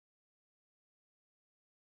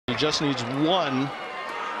He just needs one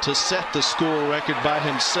to set the school record by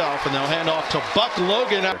himself, and they'll hand off to Buck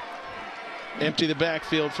Logan. Empty the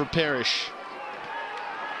backfield for Parrish.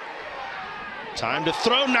 Time to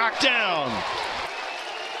throw, knocked down.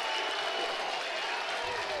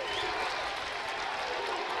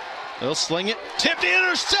 They'll sling it, tipped,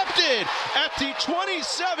 intercepted at the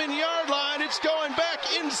 27-yard line. It's going back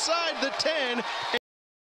inside the 10.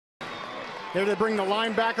 There they bring the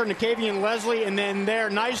linebacker, Nakavian Leslie, and then there,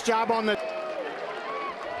 nice job on the...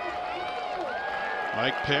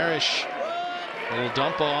 Mike Parrish, little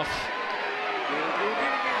dump off.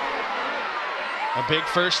 A big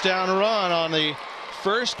first down run on the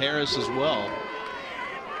first. Harris as well.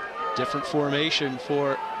 Different formation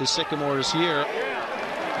for the Sycamores here.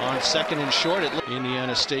 On second and short,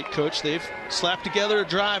 Indiana State coach, they've slapped together a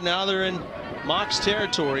drive. Now they're in Mocs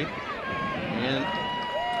territory. And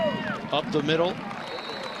up the middle,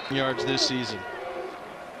 yards this season.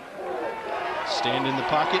 Stand in the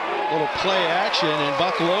pocket, little play action, and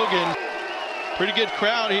Buck Logan. Pretty good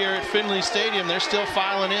crowd here at Finley Stadium. They're still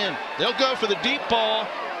filing in. They'll go for the deep ball.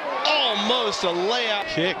 Almost a layout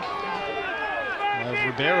kick of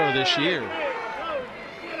Ribeiro this year.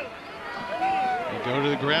 They go to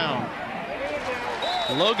the ground.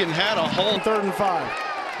 Logan had a hole. 3rd and 5.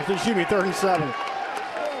 Excuse me, 3rd and 7.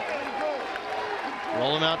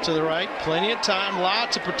 Roll him out to the right. Plenty of time.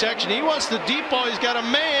 Lots of protection. He wants the deep ball. He's got a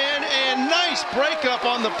man, and nice breakup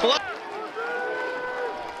on the play.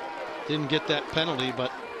 Didn't get that penalty,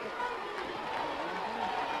 but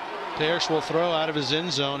Parrish will throw out of his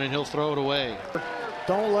end zone, and he'll throw it away.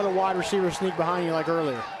 Don't let a wide receiver sneak behind you like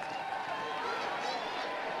earlier.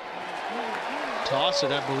 Toss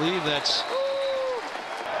it, I believe that's...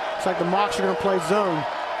 It's like the Mocs are going to play zone.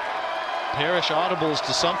 Parrish audibles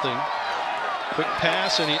to something. Quick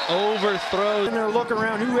pass, and he overthrows. And they're looking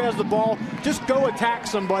around, who has the ball? Just go attack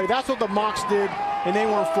somebody. That's what the Mocs did, and they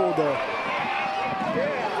weren't fooled there.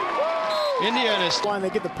 Indiana's... They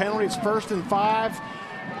get the penalty, it's 1st and 5.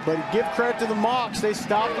 But give credit to the Mocs. They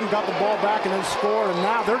stopped and got the ball back and then scored, and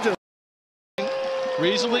now they're just...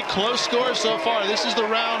 Reasonably close scores so far. This is the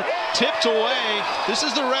round tipped away. This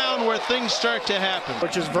is the round where things start to happen.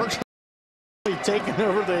 Which is virtually taking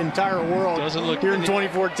over the entire world. Doesn't look here in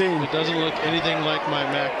 2014. It doesn't look anything like my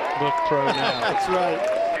MacBook Pro now. That's right.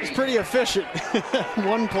 It's pretty efficient.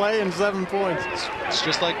 1 play and 7 points. It's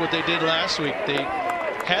just like what they did last week. They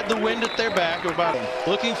had the wind at their back, about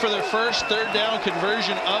looking for their first 3rd down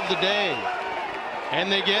conversion of the day.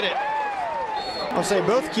 And they get it. I'll say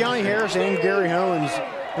both Keani Harris and Gary Owens,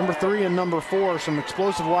 number 3 and number 4, some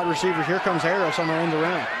explosive wide receivers. Here comes Harris on the end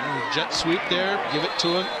around. Jet sweep there, give it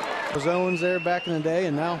to him. Was Owens there back in the day,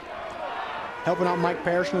 and now helping out Mike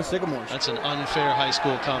Parrish and the Sycamores. That's an unfair high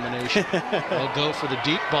school combination. They'll go for the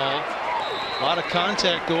deep ball. A lot of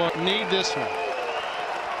contact going. Need this one.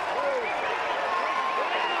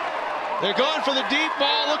 They're going for the deep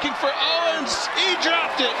ball, looking for Owens. He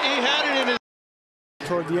dropped it. He had it in his...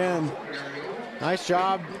 Toward the end. Nice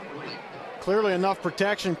job. Clearly enough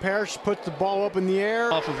protection. Parrish puts the ball up in the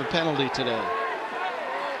air. Off of a penalty today.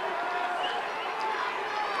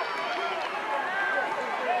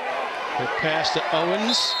 Quick pass to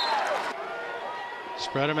Owens.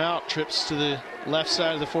 Spread him out. Trips to the left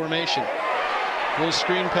side of the formation. Little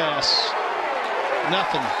screen pass.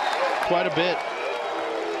 Nothing. Quite a bit.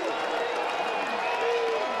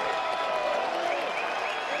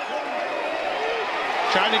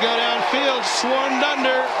 Trying to go downfield, swarmed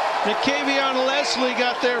under. Nakavian Leslie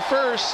got there first.